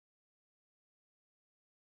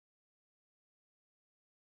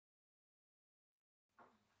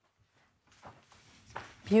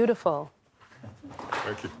Beautiful.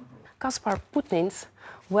 Thank you. Kaspars Putniņš,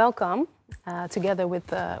 welcome, together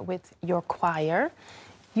with your choir.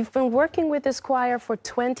 You've been working with this choir for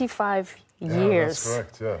 25 years. Yeah, that's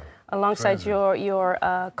correct, yeah. Alongside your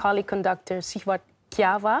colleague conductor,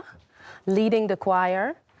 Giovanca, leading the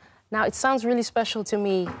choir. Now, it sounds really special to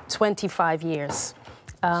me, 25 years.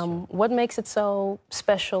 What makes it so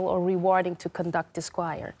special or rewarding to conduct this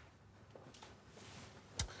choir?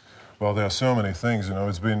 Well, there are so many things, you know,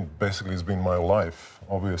 it's been my life.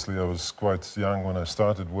 Obviously, I was quite young when I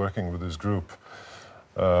started working with this group.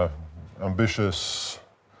 Ambitious,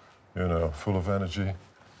 you know, full of energy.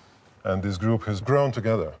 And this group has grown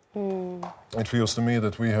together. It feels to me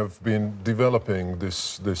that we have been developing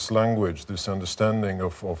this language, this understanding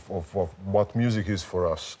of what music is for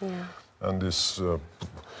us. Yeah. And these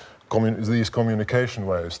communication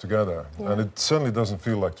ways together. Yeah. And it certainly doesn't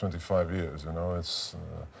feel like 25 years, you know. It's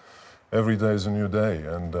every day is a new day,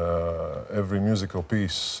 and every musical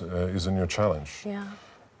piece is a new challenge. Yeah.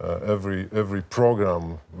 Every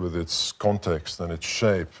program with its context and its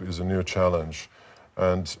shape is a new challenge.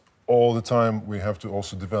 And all the time we have to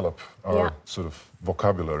also develop our sort of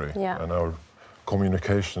vocabulary and our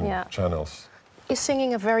communication channels. Is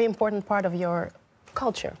singing a very important part of your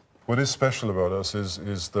culture? What is special about us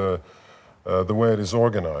is the way it is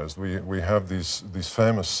organized. We have these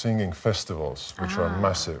famous singing festivals, which are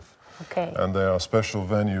massive. Okay. And there are special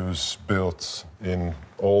venues built in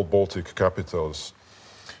all Baltic capitals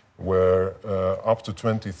where up to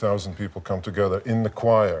 20,000 people come together in the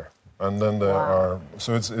choir. And then there are,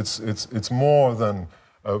 so it's more than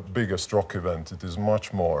a biggest rock event. It is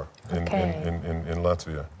much more in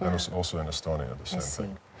Latvia and also in Estonia, the same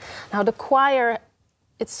thing. Now the choir,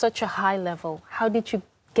 it's such a high level. How did you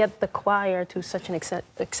get the choir to such an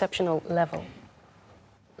exceptional level?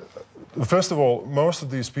 First of all, most of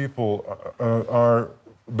these people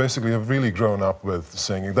have really grown up with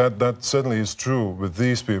singing. That certainly is true with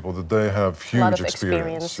these people, that they have huge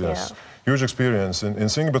experience. Yes. Huge experience in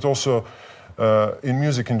singing, but also in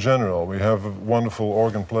music in general. We have a wonderful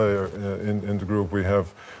organ player in the group. We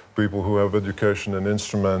have people who have education in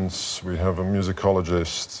instruments. We have a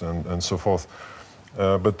musicologist and so forth.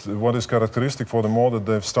 But what is characteristic for them all that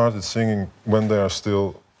they've started singing when they are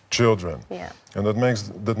still children. Yeah. And that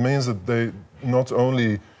means that they not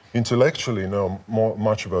only intellectually know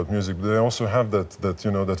much about music, but they also have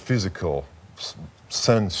that physical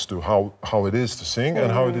sense to how it is to sing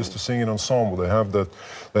and how it is to sing in ensemble.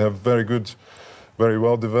 They have very good, very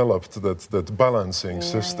well developed that balancing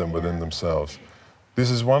system within themselves.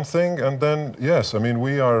 This is one thing, and then yes, I mean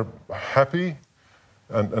we are happy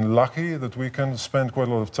and lucky that we can spend quite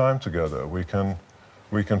a lot of time together.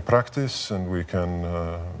 We can practice and we can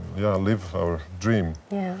live our dream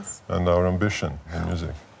and our ambition in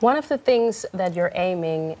music. One of the things that you're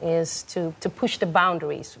aiming is to push the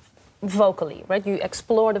boundaries vocally, right? You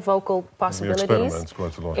explore the vocal possibilities. We experiment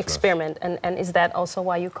quite a lot. Experiment, yes. And is that also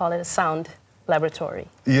why you call it a sound laboratory?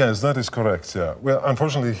 Yes, that is correct, yeah. Well,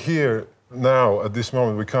 unfortunately here, now, at this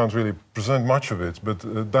moment, we can't really present much of it,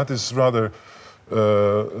 but that is rather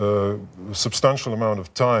a substantial amount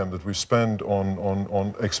of time that we spend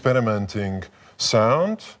on experimenting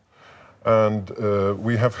sound. And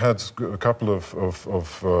we have had a couple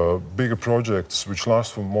of bigger projects which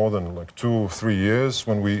last for more than like 2 or 3 years,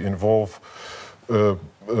 when we involve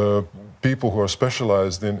people who are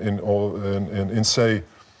specialized in say,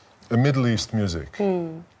 Middle East music.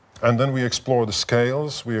 And then we explore the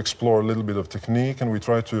scales, we explore a little bit of technique, and we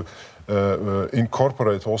try to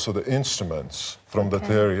incorporate also the instruments from that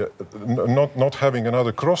area. Not having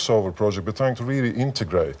another crossover project, but trying to really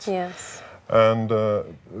integrate. Yes. And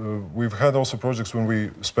we've had also projects when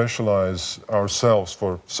we specialize ourselves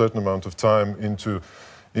for a certain amount of time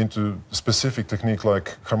into specific technique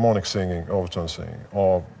like harmonic singing, overtone singing,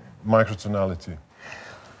 or microtonality.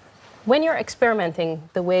 When you're experimenting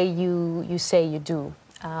the way you say you do,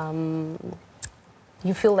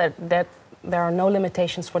 you feel that there are no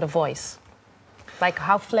limitations for the voice? Like,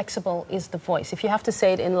 how flexible is the voice? If you have to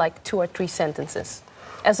say it in like 2 or 3 sentences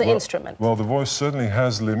as an instrument. Well, the voice certainly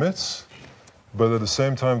has limits. But at the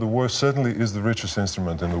same time, the voice certainly is the richest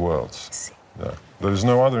instrument in the world. Yeah. There is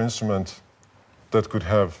no other instrument that could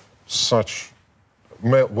have such,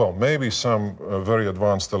 well, maybe some very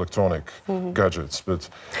advanced electronic gadgets, but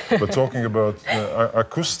talking about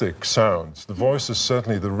acoustic sounds, the voice is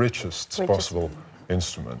certainly the richest possible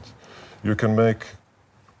instrument. You can make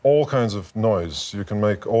all kinds of noise, you can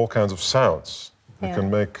make all kinds of sounds, you can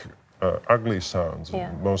make ugly sounds,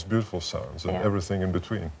 and most beautiful sounds, and everything in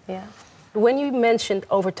between. Yeah. When you mentioned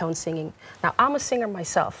overtone singing, now I'm a singer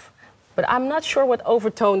myself, but I'm not sure what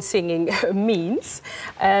overtone singing means.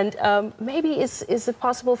 And maybe is it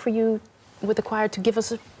possible for you, with the choir, to give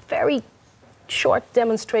us a very short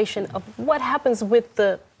demonstration of what happens with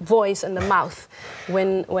the voice and the mouth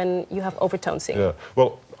when you have overtone singing? Yeah,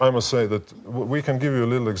 well, I must say that we can give you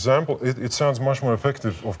a little example. It sounds much more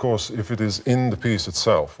effective, of course, if it is in the piece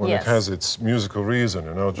itself, when it has its musical reason,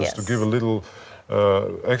 you know, just to give a little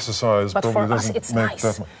exercise. But for us, it's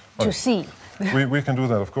nice to see. We can do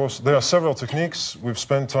that, of course. There are several techniques. We've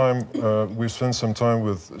spent some time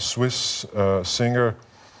with Swiss singer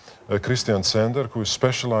Christian Zender, who is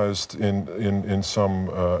specialized in some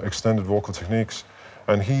extended vocal techniques,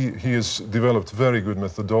 and he has developed very good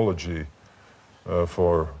methodology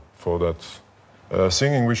for that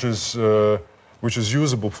singing, which is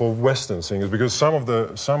usable for Western singers, because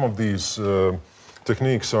some of these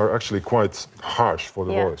techniques are actually quite harsh for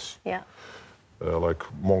the voice. Yeah. Like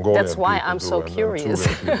Mongolian. That's why I'm so curious.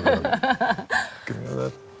 Give me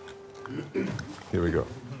that. Here we go.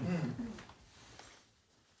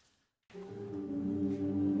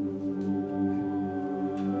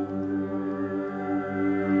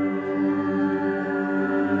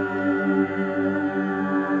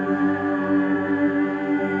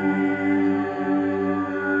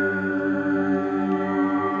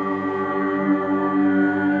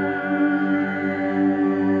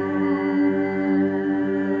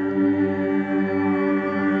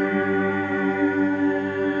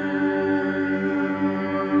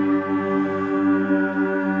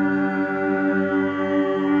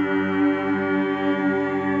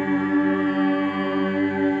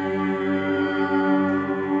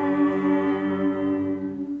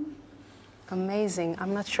 Amazing.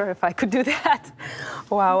 I'm not sure if I could do that.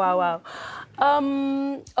 Wow, wow, wow.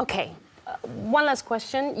 Okay, one last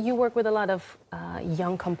question. You work with a lot of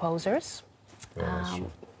young composers,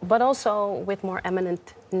 but also with more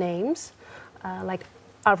eminent names, like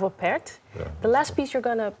Arvo Pärt. Yeah. The last piece you're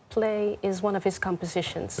going to play is one of his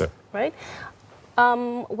compositions, right?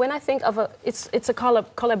 When I think of it's a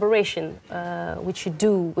collaboration which you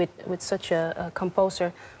do with such a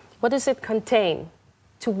composer. What does it contain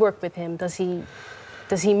to work with him? Does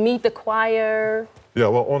he meet the choir? Yeah,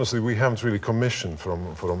 well, honestly, we haven't really commissioned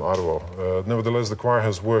from Arvo. Nevertheless, the choir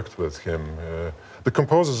has worked with him. The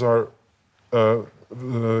composers are,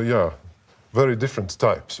 very different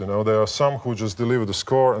types. You know, there are some who just deliver the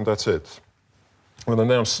score and that's it. And then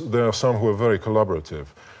there are some who are very collaborative,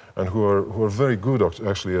 and who are very good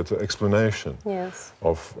actually at explanation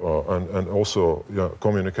of and also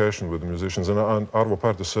communication with the musicians. And Arvo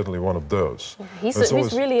Pärt is certainly one of those.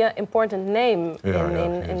 He's really an important name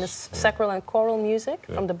in the sacral and choral music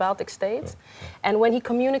from the Baltic states. And when he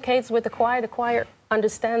communicates with the choir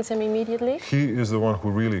understands him immediately. He is the one who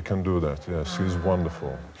really can do that. Yes, he's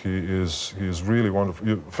wonderful. He is really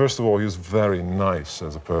wonderful. First of all, he's very nice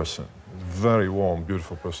as a person. Very warm,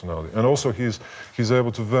 beautiful personality, and also he's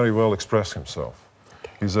able to very well express himself.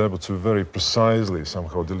 He's able to very precisely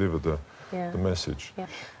somehow deliver the message. Yeah.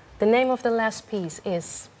 The name of the last piece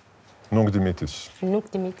is Nunc dimittis. Nunc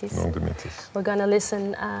dimittis. Nunc dimittis. We're gonna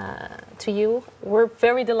listen to you. We're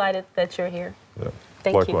very delighted that you're here. Yeah.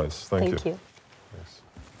 Thank you. Likewise. Thank you.